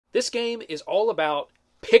This game is all about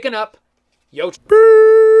picking up yo.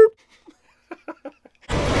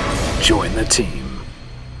 Join the team.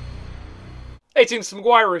 Hey team, it's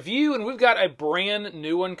McGuire Review, and we've got a brand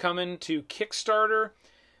new one coming to Kickstarter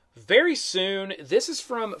very soon. This is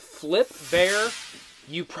from Flipbear.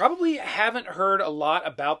 You probably haven't heard a lot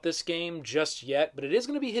about this game just yet, but it is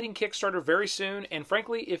going to be hitting Kickstarter very soon. And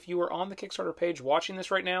frankly, if you are on the Kickstarter page watching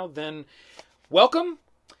this right now, then welcome.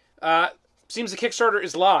 Seems the Kickstarter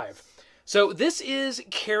is live. So this is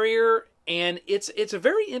Karrier, and it's a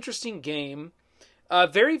very interesting game.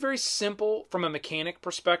 Very, very simple from a mechanic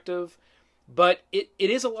perspective, but it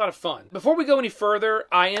is a lot of fun. Before we go any further,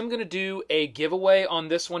 I am going to do a giveaway on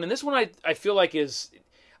this one. And this one I feel like is...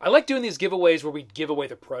 I like doing these giveaways where we give away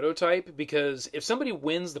the prototype, because if somebody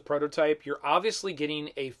wins the prototype, you're obviously getting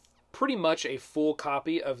pretty much a full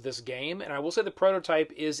copy of this game. And I will say the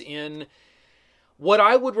prototype is in what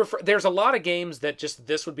I would refer... There's a lot of games that just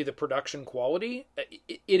this would be the production quality.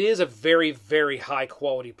 It is a very, very high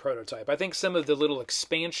quality prototype. I think some of the little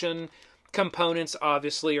expansion components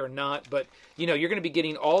obviously are not, but you know, you're going to be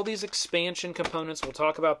getting all these expansion components. We'll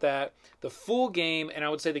talk about that. The full game, and I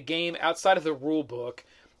would say the game outside of the rule book,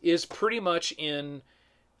 is pretty much in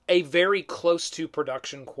a very close to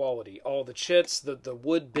production quality. All the chits, the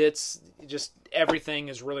wood bits, just everything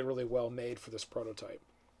is really, really well made for this prototype.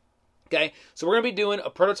 Okay, so we're going to be doing a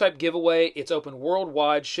prototype giveaway. It's open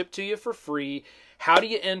worldwide, shipped to you for free. How do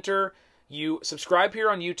you enter? You subscribe here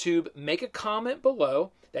on YouTube, make a comment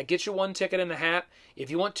below. That gets you 1 ticket in the hat. If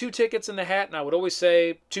you want 2 tickets in the hat, and I would always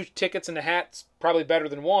say 2 tickets in the hat's probably better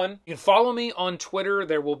than 1. You can follow me on Twitter.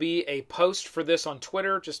 There will be a post for this on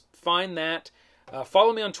Twitter. Just find that.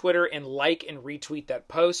 Follow me on Twitter and like and retweet that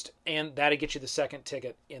post, and that'll get you the 2nd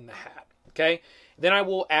ticket in the hat. Okay? Then I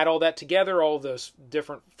will add all that together, all of those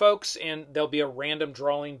different folks, and there'll be a random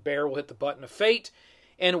drawing. Bear will hit the button of fate,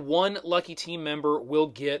 and 1 lucky team member will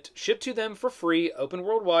get shipped to them for free, open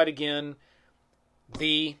worldwide again,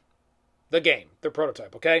 the game, the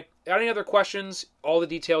prototype, okay? Got any other questions? All the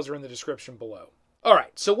details are in the description below. All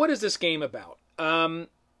right, so what is this game about? I'm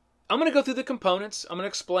going to go through the components. I'm going to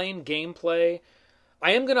explain gameplay.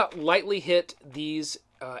 I am going to lightly hit these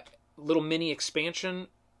little mini expansion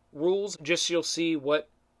rules, just so you'll see what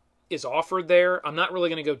is offered there. I'm not really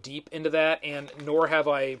going to go deep into that, and nor have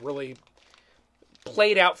I really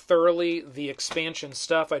played out thoroughly the expansion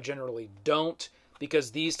stuff. I generally don't,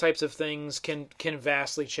 because these types of things can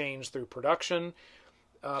vastly change through production.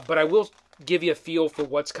 But I will give you a feel for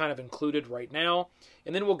what's kind of included right now,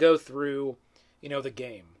 and then we'll go through, you know, the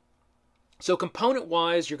game. So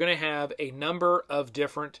component-wise, you're going to have a number of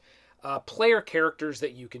different player characters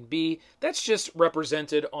that you can be. That's just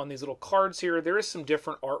represented on these little cards here. There is some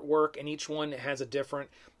different artwork, and each one has a different,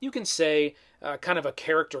 you can say, kind of a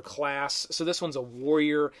character class. So this one's a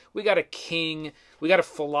warrior. We got a king. We got a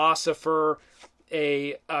philosopher,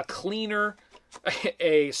 a cleaner,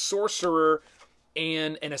 a sorcerer,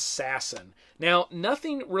 and an assassin. Now,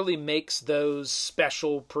 nothing really makes those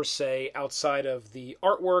special per se outside of the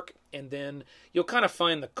artwork, and then you'll kind of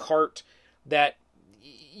find the cart that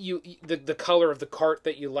the color of the cart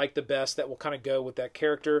that you like the best that will kind of go with that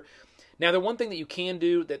character. Now, the one thing that you can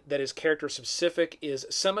do that is character specific is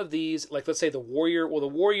some of these, like let's say the warrior. Well, the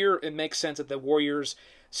warrior, it makes sense that the warrior's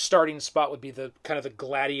starting spot would be the kind of the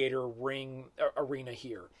gladiator ring arena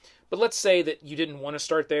here. But let's say that you didn't want to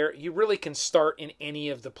start there. You really can start in any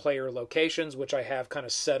of the player locations, which I have kind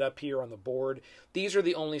of set up here on the board. These are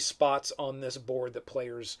the only spots on this board that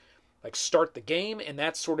players like start the game, and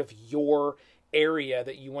that's sort of your area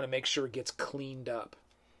that you want to make sure gets cleaned up.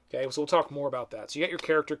 Okay, so we'll talk more about that. So you got your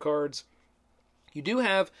character cards. You do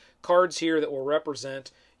have cards here that will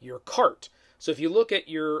represent your cart. So if you look at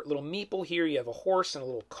your little meeple here, you have a horse and a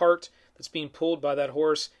little cart that's being pulled by that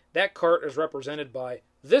horse. That cart is represented by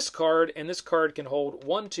this card, and this card can hold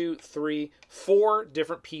 1, 2, 3, 4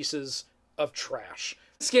 different pieces of trash.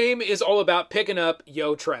 This game is all about picking up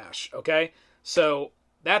yo trash, okay? So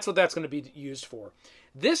that's what that's going to be used for.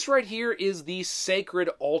 This right here is the sacred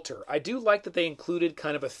altar. I do like that they included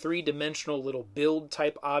kind of a 3-dimensional little build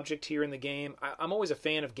type object here in the game. I'm always a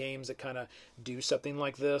fan of games that kind of do something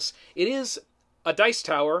like this. It is a dice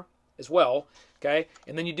tower as well, okay?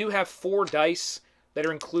 And then you do have 4 dice that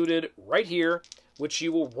are included right here, which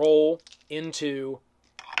you will roll into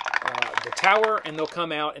the tower, and they'll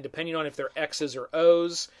come out, and depending on if they're X's or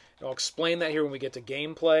O's, and I'll explain that here when we get to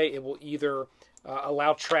gameplay, it will either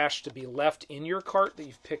allow trash to be left in your cart that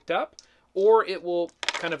you've picked up, or it will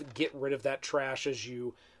kind of get rid of that trash as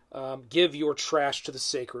you give your trash to the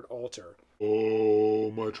sacred altar.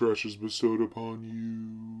 Oh, my trash is bestowed upon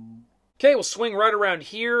you. Okay, we'll swing right around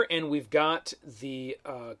here, and we've got the,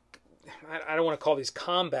 I don't want to call these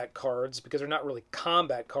combat cards because they're not really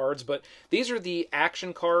combat cards, but these are the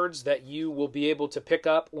action cards that you will be able to pick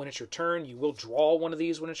up when it's your turn. You will draw one of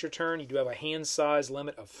these when it's your turn. You do have a hand size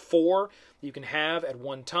limit of 4 that you can have at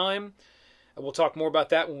one time. We'll talk more about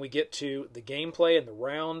that when we get to the gameplay and the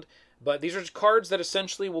round, but these are cards that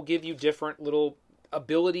essentially will give you different little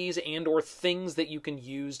abilities and or things that you can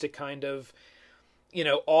use to kind of, you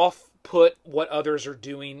know, off-put what others are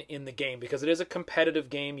doing in the game, because it is a competitive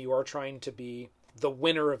game. You are trying to be the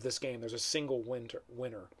winner of this game. There's a single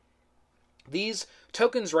winner. These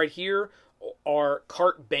tokens right here are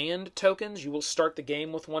cart banned tokens. You will start the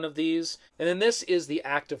game with one of these. And then this is the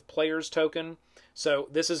active players token. So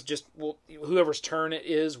this is just, well, whoever's turn it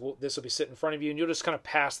is, this will be sitting in front of you, and you'll just kind of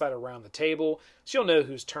pass that around the table, so you'll know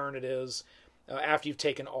whose turn it is after you've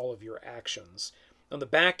taken all of your actions. On the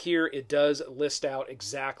back here, it does list out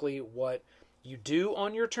exactly what you do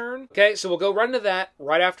on your turn. Okay, so we'll go right into that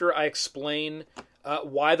right after I explain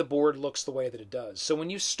why the board looks the way that it does. So when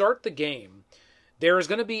you start the game, there is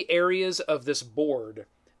going to be areas of this board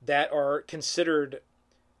that are considered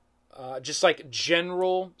just like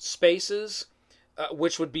general spaces,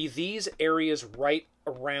 which would be these areas right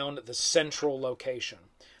around the central location.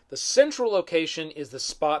 The central location is the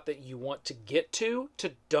spot that you want to get to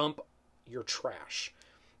dump your trash.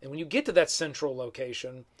 And when you get to that central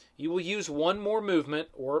location, you will use one more movement,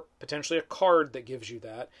 or potentially a card that gives you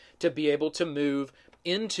that, to be able to move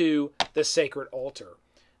into the sacred altar.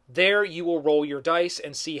 There you will roll your dice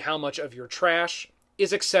and see how much of your trash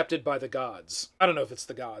is accepted by the gods. I don't know if it's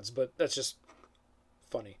the gods, but that's just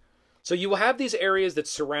funny. So you will have these areas that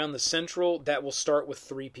surround the central that will start with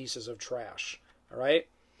 3 pieces of trash. All right?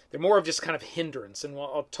 They're more of just kind of hindrance, and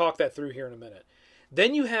I'll talk that through here in a minute.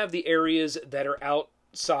 Then you have the areas that are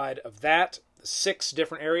outside of that, 6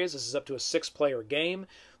 different areas. This is up to a 6-player game.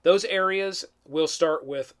 Those areas will start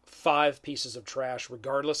with 5 pieces of trash,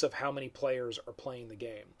 regardless of how many players are playing the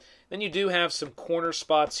game. Then you do have some corner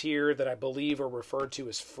spots here that I believe are referred to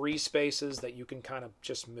as free spaces that you can kind of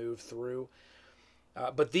just move through.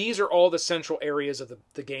 But these are all the central areas of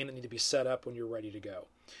the game that need to be set up when you're ready to go.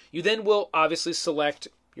 You then will obviously select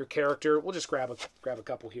your character. We'll just grab a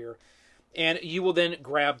couple here. And you will then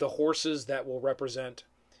grab the horses that will represent,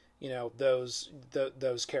 you know, those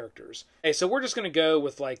characters. Okay, so we're just going to go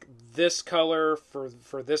with like this color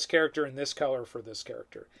for this character and this color for this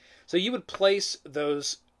character. So you would place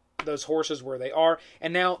those horses where they are,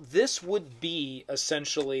 and now this would be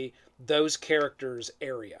essentially those characters'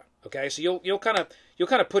 area. Okay, so you'll kind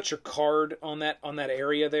of put your card on that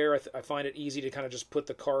area there. I find it easy to kind of just put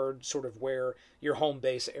the card sort of where your home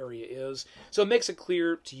base area is. So it makes it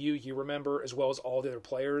clear to you remember, as well as all the other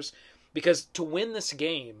players. Because to win this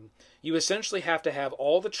game, you essentially have to have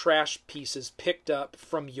all the trash pieces picked up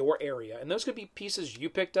from your area. And those could be pieces you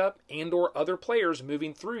picked up and or other players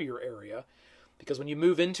moving through your area. Because when you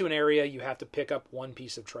move into an area, you have to pick up 1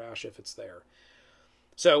 piece of trash if it's there.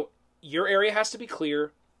 So your area has to be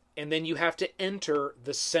clear. And then you have to enter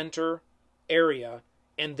the center area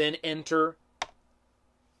and then enter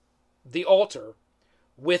the altar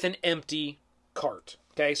with an empty cart.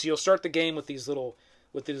 Okay, so you'll start the game with these little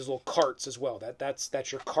carts as well.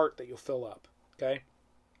 That's your cart that you'll fill up. Okay,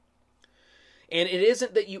 and it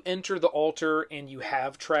isn't that you enter the altar and you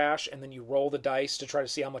have trash and then you roll the dice to try to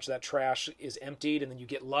see how much of that trash is emptied, and then you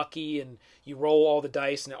get lucky and you roll all the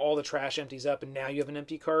dice and all the trash empties up and now you have an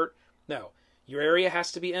empty cart. No. Your area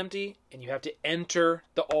has to be empty, and you have to enter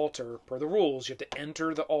the altar, per the rules, you have to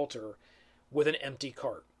enter the altar with an empty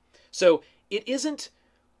cart. So it isn't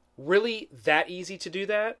really that easy to do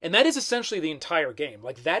that, and that is essentially the entire game.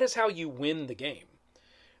 Like, that is how you win the game.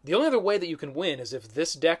 The only other way that you can win is if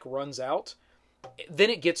this deck runs out,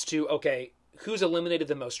 then it gets to, okay, who's eliminated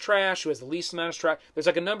the most trash, who has the least amount of trash. There's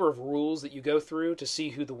like a number of rules that you go through to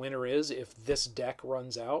see who the winner is if this deck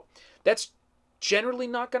runs out. That's generally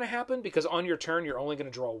not going to happen because on your turn you're only going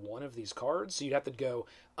to draw 1 of these cards, so you'd have to go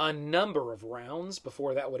a number of rounds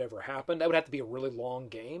before that would ever happen. That would have to be a really long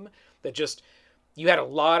game that just, you had a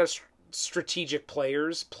lot of strategic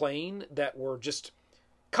players playing that were just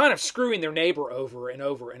kind of screwing their neighbor over and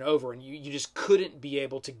over and over, and you just couldn't be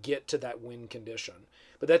able to get to that win condition.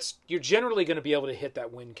 But you're generally going to be able to hit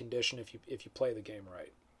that win condition if you play the game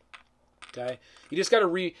right. Okay, you just got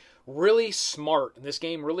to really smart, and this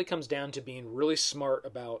game really comes down to being really smart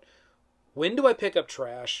about when do I pick up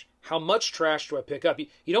trash, how much trash do I pick up.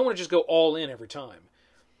 You don't want to just go all in every time.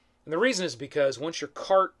 And the reason is because once your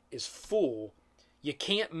cart is full, you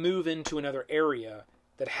can't move into another area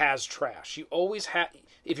that has trash. You always have,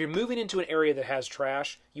 if you're moving into an area that has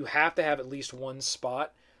trash, you have to have at least one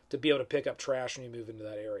spot to be able to pick up trash when you move into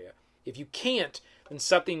that area. If you can't, then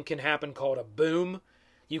something can happen called a boom.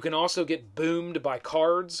 You can also get boomed by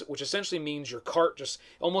cards, which essentially means your cart just,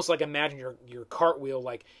 almost like imagine your cartwheel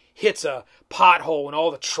like hits a pothole and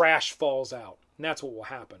all the trash falls out. And that's what will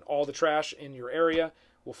happen. All the trash in your area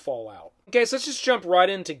will fall out. Okay, so let's just jump right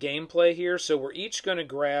into gameplay here. So we're each going to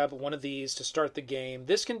grab one of these to start the game.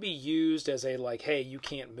 This can be used as a like, hey, you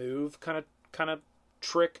can't move kind of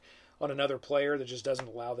trick on another player that just doesn't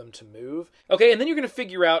allow them to move. Okay, and then you're going to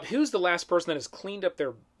figure out who's the last person that has cleaned up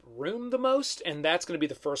their room the most, and that's going to be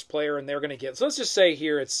the first player, and they're going to get... So let's just say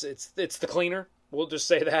here it's the cleaner. We'll just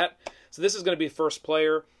say that. So this is going to be first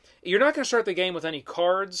player. You're not going to start the game with any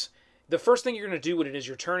cards. The first thing you're going to do when it is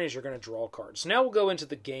your turn is you're going to draw cards. So now we'll go into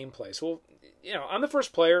the gameplay. So, I'm the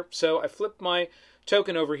first player, so I flipped my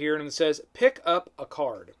token over here, and it says, pick up a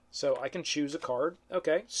card. So I can choose a card.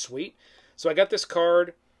 Okay, sweet. So I got this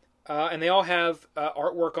card, and they all have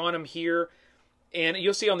artwork on them here. And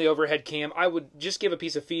you'll see on the overhead cam, I would just give a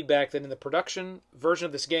piece of feedback that in the production version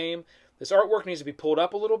of this game, this artwork needs to be pulled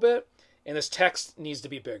up a little bit, and this text needs to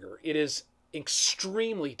be bigger. It is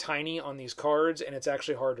extremely tiny on these cards, and it's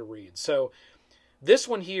actually hard to read. So this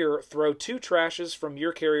one here, throw 2 trashes from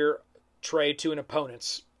your carrier tray to an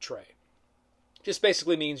opponent's tray. Just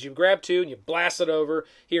basically means you grab 2 and you blast it over.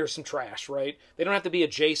 Here's some trash, right? They don't have to be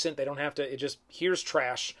adjacent. They don't have to, it just, here's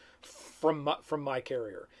trash from my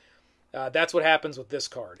carrier. That's what happens with this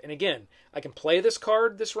card. And again, I can play this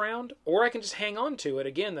card this round, or I can just hang on to it.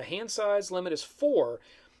 Again, the hand size limit is 4,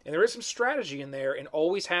 and there is some strategy in there in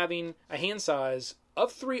always having a hand size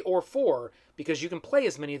of 3 or 4, because you can play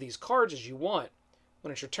as many of these cards as you want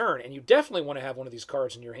when it's your turn. And you definitely want to have one of these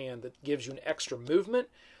cards in your hand that gives you an extra movement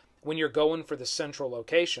when you're going for the central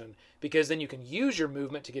location, because then you can use your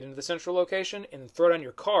movement to get into the central location and throw down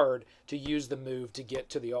your card to use the move to get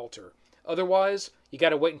to the altar. Otherwise, you got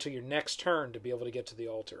to wait until your next turn to be able to get to the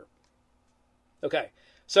altar. Okay,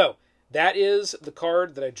 so that is the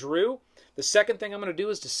card that I drew. The second thing I'm going to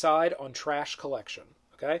do is decide on trash collection.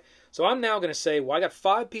 Okay, so I'm now going to say, well, I got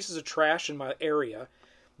 5 pieces of trash in my area.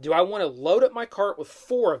 Do I want to load up my cart with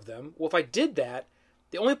 4 of them? Well, if I did that,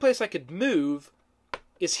 the only place I could move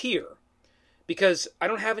is here, because I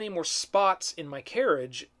don't have any more spots in my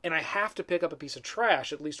carriage, and I have to pick up a piece of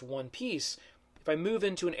trash, at least 1 piece, if I move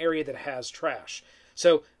into an area that has trash.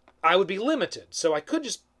 So I would be limited. So I could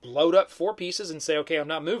just load up 4 pieces and say, okay, I'm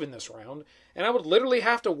not moving this round. And I would literally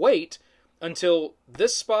have to wait until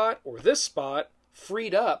this spot or this spot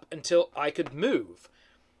freed up until I could move.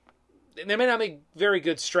 And there may not be very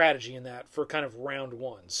good strategy in that for kind of round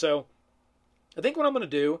 1. So I think what I'm going to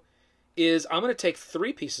do is I'm going to take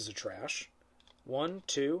 3 pieces of trash. 1,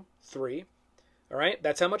 2, 3. All right,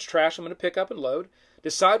 that's how much trash I'm going to pick up and load.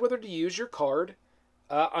 Decide whether to use your card.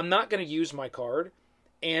 I'm not going to use my card.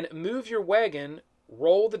 And move your wagon,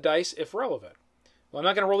 roll the dice if relevant. Well, I'm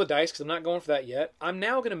not going to roll the dice because I'm not going for that yet. I'm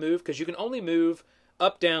now going to move because you can only move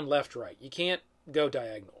up, down, left, right. You can't go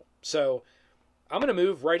diagonal. So I'm going to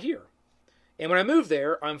move right here. And when I move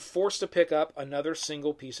there, I'm forced to pick up another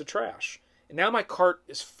single piece of trash. And now my cart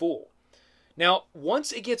is full. Now,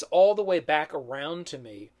 once it gets all the way back around to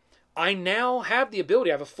me, I now have the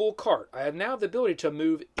ability, I have a full cart. I have now the ability to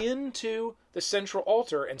move into the central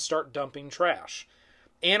altar and start dumping trash.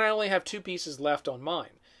 And I only have 2 pieces left on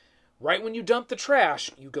mine. Right when you dump the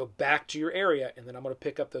trash, you go back to your area, and then I'm going to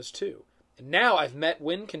pick up those 2. And now I've met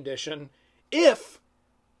win condition if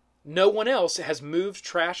no one else has moved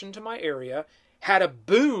trash into my area, had a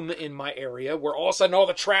boom in my area where all of a sudden all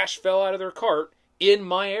the trash fell out of their cart in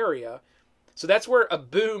my area. So that's where a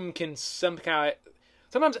boom can sometimes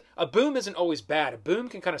a boom isn't always bad. A boom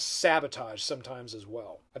can kind of sabotage sometimes as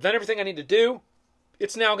well. I've done everything I need to do.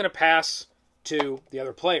 It's now going to pass to the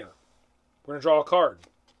other player. We're going to draw a card.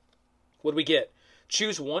 What do we get?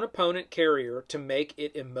 Choose one opponent carrier to make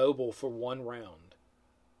it immobile for 1 round.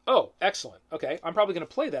 Oh, excellent. Okay, I'm probably going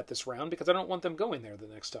to play that this round because I don't want them going there the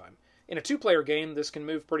next time. In a 2-player game, this can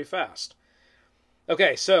move pretty fast.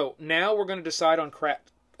 Okay, so now we're going to decide on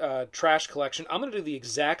trash collection. I'm going to do the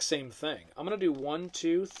exact same thing. I'm going to do 1,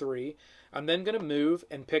 2, 3. I'm then going to move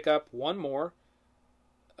and pick up 1 more.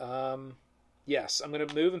 Yes, I'm going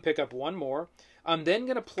to move and pick up 1 more. I'm then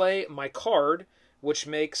going to play my card, which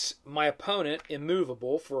makes my opponent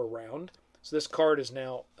immovable for a round. So this card has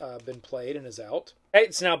now been played and is out. Okay,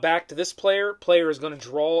 it's now back to this player. Player is going to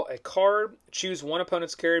draw a card, choose one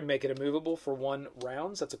opponent's carry, make it immovable for 1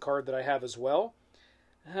 round. That's a card that I have as well.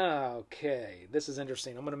 Okay, this is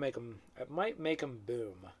interesting. I'm going to make them, I might make them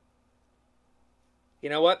boom. You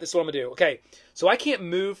know what? This is what I'm going to do. Okay, so I can't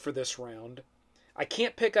move for this round. I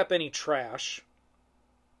can't pick up any trash.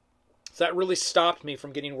 So that really stopped me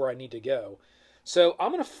from getting where I need to go. So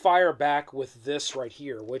I'm going to fire back with this right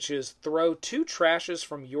here, which is throw 2 trashes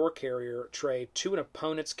from your carrier tray to an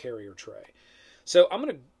opponent's carrier tray. So I'm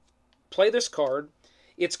going to play this card.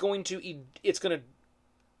 It's going to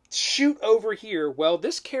shoot over here. Well,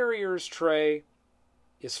 this carrier's tray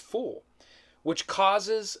is full, which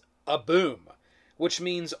causes a boom, which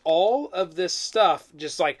means all of this stuff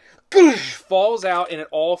just like falls out, and it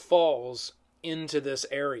all falls into this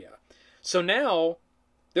area. So now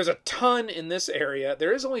there's a ton in this area.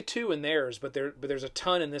 There is only 2 in theirs, but there's a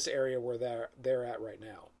ton in this area where they're at right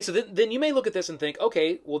now. So then you may look at this and think,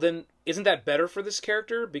 okay, well then isn't that better for this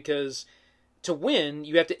character? Because to win,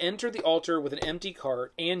 you have to enter the altar with an empty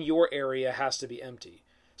cart, and your area has to be empty.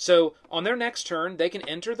 So on their next turn, they can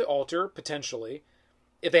enter the altar, potentially,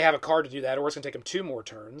 if they have a card to do that, or it's going to take them 2 more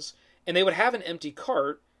turns, and they would have an empty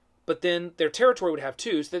cart, but then their territory would have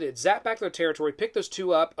 2, so they'd zap back their territory, pick those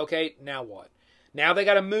 2 up, okay, now what? Now they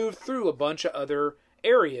got to move through a bunch of other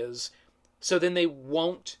areas, so then they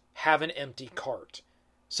won't have an empty cart.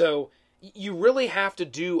 So you really have to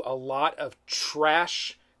do a lot of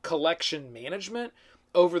trash collection management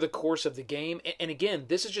over the course of the game. And again,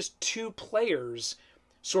 this is just 2 players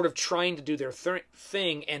sort of trying to do their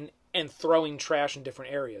thing and throwing trash in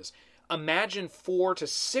different areas. Imagine 4 to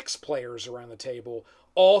 6 players around the table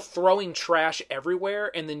all throwing trash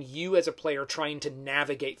everywhere, and then you as a player trying to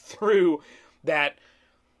navigate through that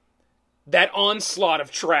onslaught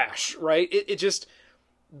of trash, right? It just,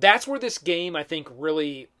 that's where this game, I think,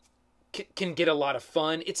 really can get a lot of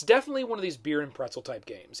fun. It's definitely one of these beer and pretzel type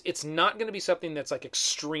games. It's not going to be something that's like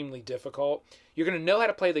extremely difficult. You're going to know how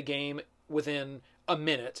to play the game within a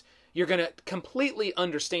minute. You're going to completely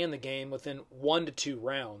understand the game within 1 to 2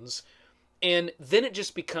 rounds. And then it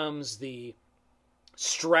just becomes the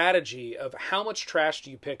strategy of how much trash do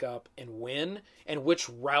you pick up and win, and which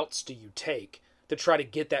routes do you take to try to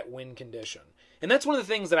get that win condition. And that's one of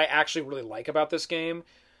the things that I actually really like about this game.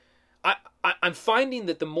 I'm finding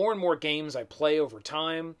that the more and more games I play over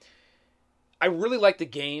time, I really like the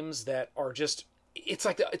games that are just, it's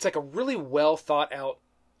like a really well thought out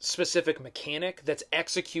specific mechanic that's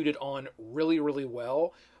executed on really, really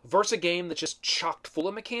well, versus a game that's just chocked full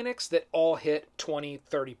of mechanics that all hit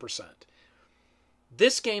 20-30%.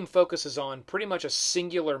 This game focuses on pretty much a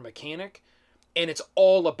singular mechanic, and it's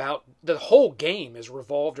all about, the whole game is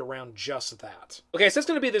revolved around just that. Okay, so it's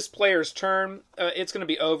going to be this player's turn. It's going to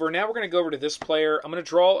be over. Now we're going to go over to this player. I'm going to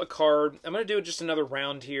draw a card. I'm going to do just another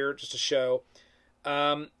round here just to show.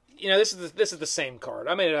 You know, this is the same card.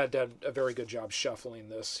 I mean, I did a very good job shuffling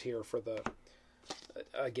this here for the,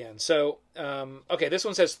 again. So, okay, this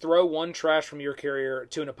one says throw 1 trash from your carrier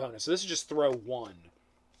to an opponent. So this is just throw 1.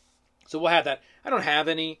 So we'll have that. I don't have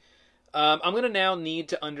any. I'm going to now need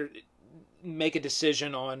to make a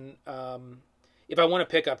decision on if I want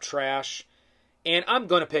to pick up trash. And I'm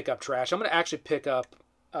going to pick up trash. I'm going to actually pick up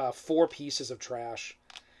 4 pieces of trash.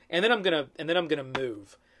 And then I'm going to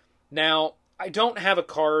move. Now, I don't have a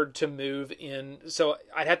card to move in, so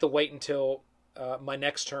I'd have to wait until my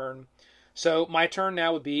next turn. So my turn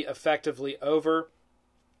now would be effectively over.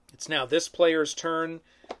 It's now this player's turn.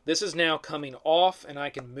 This is now coming off, and I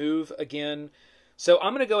can move again. So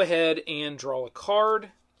I'm going to go ahead and draw a card,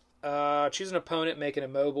 choose an opponent, make it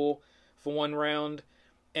immobile for 1 round,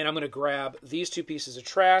 and I'm going to grab these 2 pieces of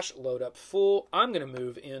trash, load up full. I'm going to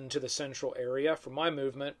move into the central area for my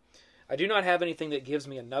movement. I do not have anything that gives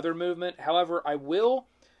me another movement. However, I will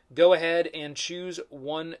go ahead and choose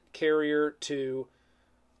 1 carrier to...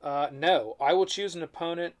 no, I will choose an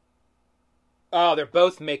opponent. Oh, they're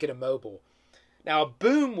both make it immobile. Now, a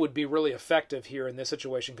boom would be really effective here in this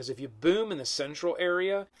situation, because if you boom in the central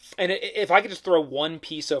area, and if I could just throw 1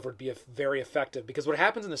 piece over, it'd be very effective, because what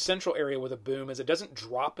happens in the central area with a boom is it doesn't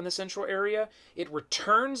drop in the central area. It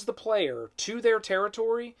returns the player to their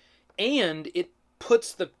territory, and it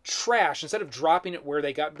puts the trash, instead of dropping it where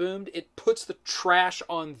they got boomed, it puts the trash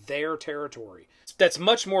on their territory. That's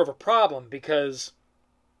much more of a problem, because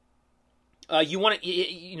you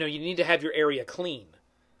need to have your area clean.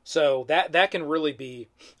 So that can really be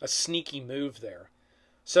a sneaky move there.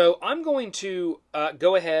 So I'm going to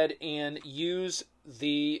go ahead and use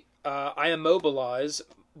the I immobilize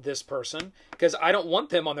this person, because I don't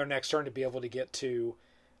want them on their next turn to be able to get to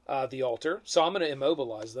the altar. So I'm going to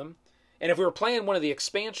immobilize them. And if we were playing one of the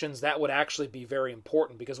expansions, that would actually be very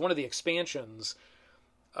important, because one of the expansions,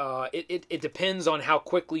 it depends on how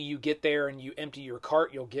quickly you get there and you empty your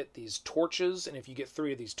cart, you'll get these torches, and if you get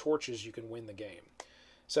 3 of these torches, you can win the game.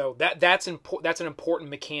 So that's an important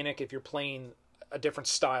mechanic if you're playing a different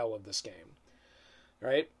style of this game,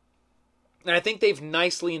 right? And I think they've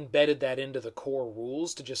nicely embedded that into the core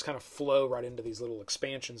rules to just kind of flow right into these little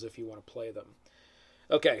expansions if you want to play them.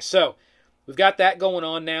 Okay, so we've got that going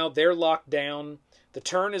on now. They're locked down. The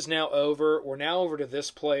turn is now over. We're now over to this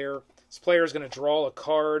player. This player is going to draw a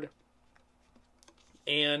card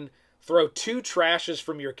and throw 2 trashes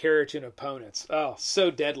from your carrier to an opponent's. Oh, so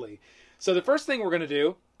deadly. So the first thing we're going to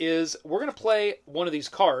do is we're going to play one of these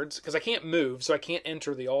cards, because I can't move, so I can't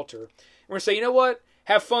enter the altar. And we're going to say, you know what?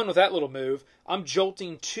 Have fun with that little move. I'm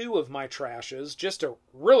jolting 2 of my trashes just to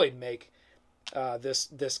really make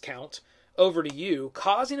this count over to you,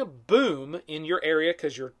 causing a boom in your area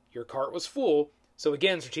because your cart was full. So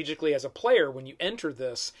again, strategically as a player, when you enter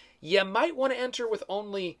this, you might want to enter with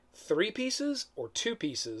only 3 pieces or 2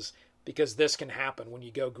 pieces, because this can happen when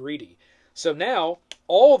you go greedy. So now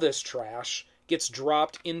all this trash gets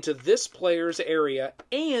dropped into this player's area,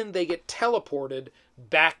 and they get teleported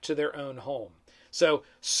back to their own home. So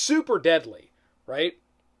super deadly, right?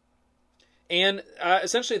 And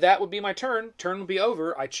essentially that would be my turn. Turn would be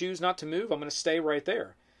over. I choose not to move. I'm going to stay right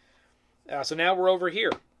there. So now we're over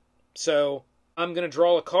here. So I'm going to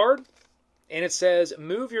draw a card, and it says,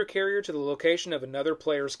 move your carrier to the location of another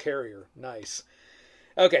player's carrier. Nice.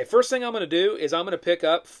 Okay, first thing I'm going to do is I'm going to pick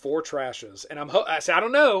up 4 trashes. And I say, I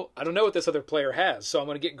don't know what this other player has, so I'm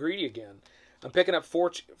going to get greedy again. I'm picking up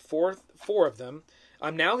four of them.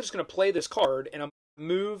 I'm now just going to play this card, and I'm going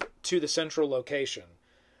to move to the central location.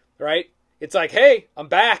 Right? It's like, hey, I'm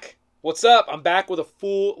back. What's up? I'm back with a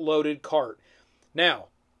full loaded cart. Now,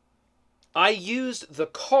 I used the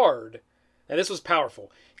card, and this was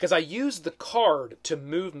powerful, because I used the card to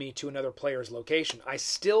move me to another player's location. I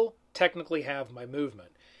still technically have my movement,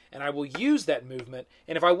 and I will use that movement,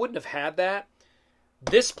 and if I wouldn't have had that,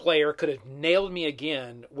 this player could have nailed me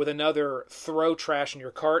again with another throw trash in your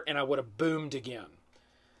cart, and I would have boomed again.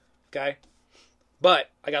 Okay?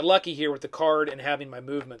 But I got lucky here with the card and having my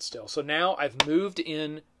movement still. So now I've moved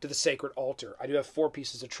in to the sacred altar. I do have 4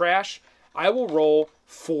 pieces of trash. I will roll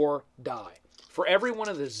 4 die. For every one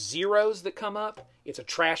of the zeros that come up, it's a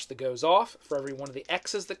trash that goes off. For every one of the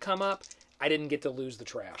X's that come up, I didn't get to lose the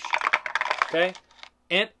trash. Okay?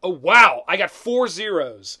 And, oh wow, I got 4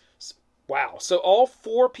 zeros. Wow. So all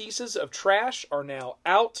 4 pieces of trash are now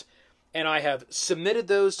out, and I have submitted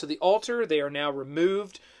those to the altar. They are now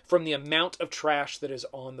removed from the amount of trash that is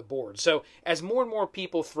on the board. So as more and more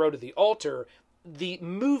people throw to the altar, the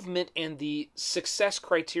movement and the success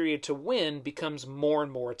criteria to win becomes more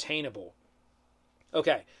and more attainable.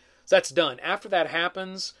 Okay, so that's done. After that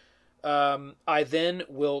happens, I then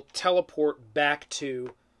will teleport back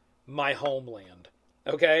to my homeland.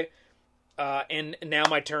 Okay? And now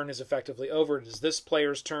my turn is effectively over. It is this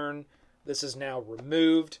player's turn. This is now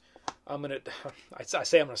removed. I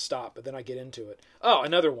say I'm going to stop, but then I get into it. Oh,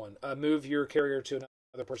 another one. Move your carrier to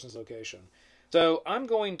another person's location. So I'm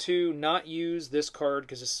going to not use this card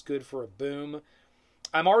because it's good for a boom.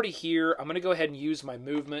 I'm already here. I'm going to go ahead and use my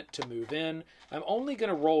movement to move in. I'm only going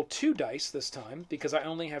to roll 2 dice this time because I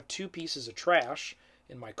only have 2 pieces of trash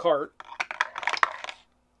in my cart.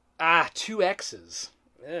 2 X's.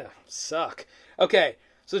 Ugh, suck. Okay,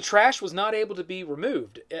 so the trash was not able to be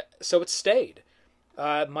removed, so it stayed.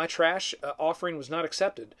 My trash offering was not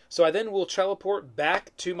accepted. So I then will teleport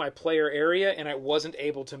back to my player area, and I wasn't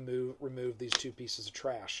able to remove these 2 pieces of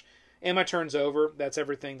trash. And my turn's over. That's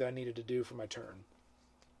everything that I needed to do for my turn.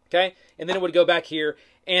 Okay? And then it would go back here,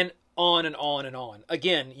 and on and on and on.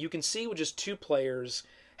 Again, you can see with just 2 players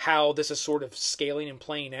how this is sort of scaling and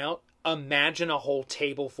playing out. Imagine a whole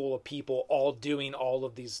table full of people all doing all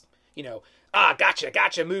of these,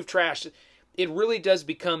 gotcha, move trash. It really does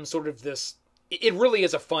become sort of this... It really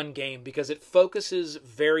is a fun game because it focuses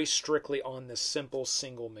very strictly on this simple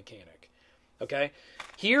single mechanic. Okay?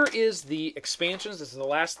 Here is the expansions. This is the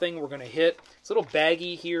last thing we're going to hit. It's a little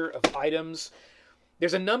baggie here of items.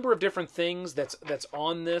 There's a number of different things that's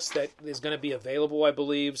on this that is going to be available, I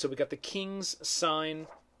believe. So we got the King's Sign.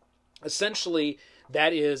 Essentially,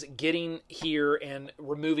 that is getting here and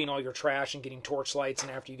removing all your trash and getting torchlights.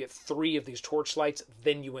 And after you get 3 of these torchlights,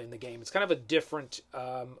 then you win the game. It's kind of a different...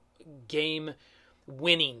 game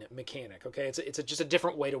winning mechanic. Okay, it's just a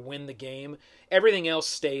different way to win the game. Everything else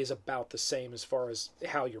stays about the same as far as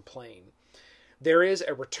how you're playing. There is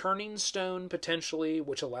a returning stone potentially,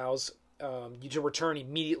 which allows you to return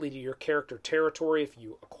immediately to your character territory if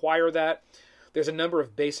you acquire that. There's a number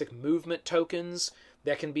of basic movement tokens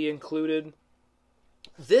that can be included.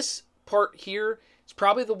 This part here is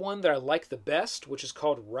probably the one that I like the best, which is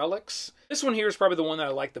called Relics. This one here is probably the one that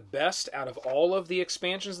I like the best out of all of the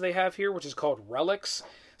expansions they have here, which is called Relics.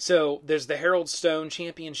 So there's the Herald Stone,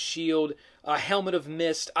 Champion Shield, Helmet of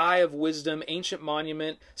Mist, Eye of Wisdom, Ancient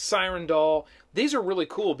Monument, Siren Doll. These are really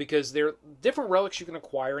cool because they're different relics you can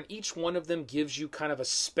acquire, and each one of them gives you kind of a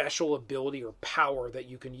special ability or power that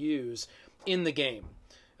you can use in the game.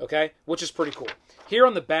 Okay, which is pretty cool. Here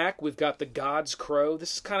on the back, we've got the God's Crow.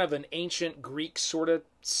 This is kind of an ancient Greek sort of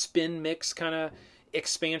spin mix kind of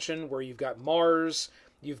expansion where you've got Mars,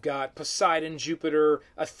 you've got Poseidon, Jupiter,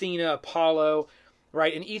 Athena, Apollo,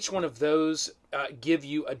 right? And each one of those give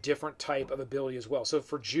you a different type of ability as well. So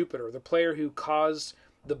for Jupiter, the player who caused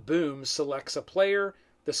the boom selects a player.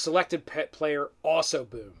 The selected pet player also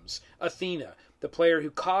booms. Athena, the player who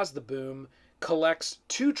caused the boom, collects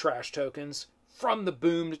 2 trash tokens from the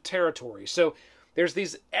boomed territory. So there's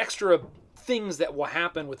these extra things that will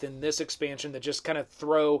happen within this expansion that just kind of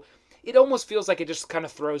throw, it almost feels like it just kind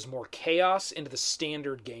of throws more chaos into the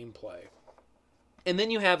standard gameplay. And then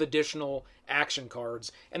you have additional action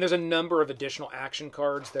cards, and there's a number of additional action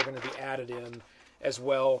cards that are going to be added in as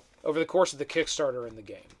well over the course of the Kickstarter in the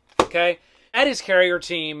game. Okay? That is Karrier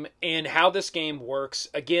Team and how this game works.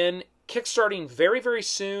 Again, kickstarting very, very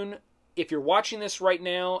soon. If you're watching this right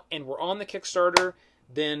now and we're on the Kickstarter,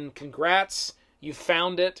 then congrats, you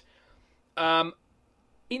found it. You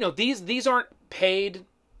know, these aren't paid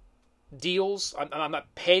deals. I'm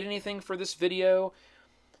not paid anything for this video.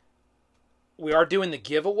 We are doing the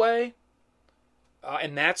giveaway,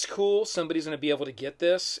 and that's cool. Somebody's going to be able to get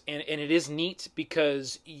this, and it is neat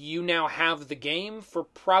because you now have the game for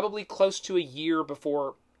probably close to a year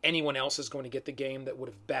before anyone else is going to get the game that would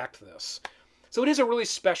have backed this. So it is a really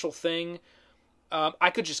special thing.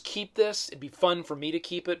 I could just keep this. It'd be fun for me to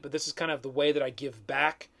keep it, but this is kind of the way that I give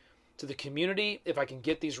back to the community. If I can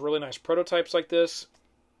get these really nice prototypes like this,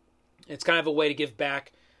 it's kind of a way to give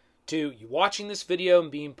back to you watching this video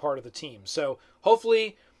and being part of the team. So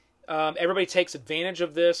hopefully everybody takes advantage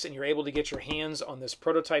of this and you're able to get your hands on this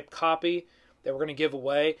prototype copy that we're going to give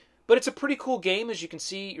away. But it's a pretty cool game, as you can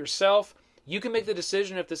see yourself. You can make the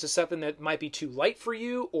decision if this is something that might be too light for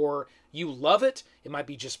you or you love it. It might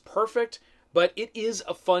be just perfect, but it is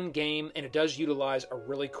a fun game and it does utilize a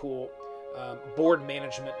really cool board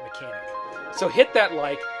management mechanic. So hit that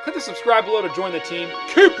like, click the subscribe below to join the team.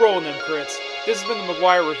 Keep rolling them crits. This has been the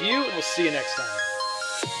McGuire Review, and we'll see you next time.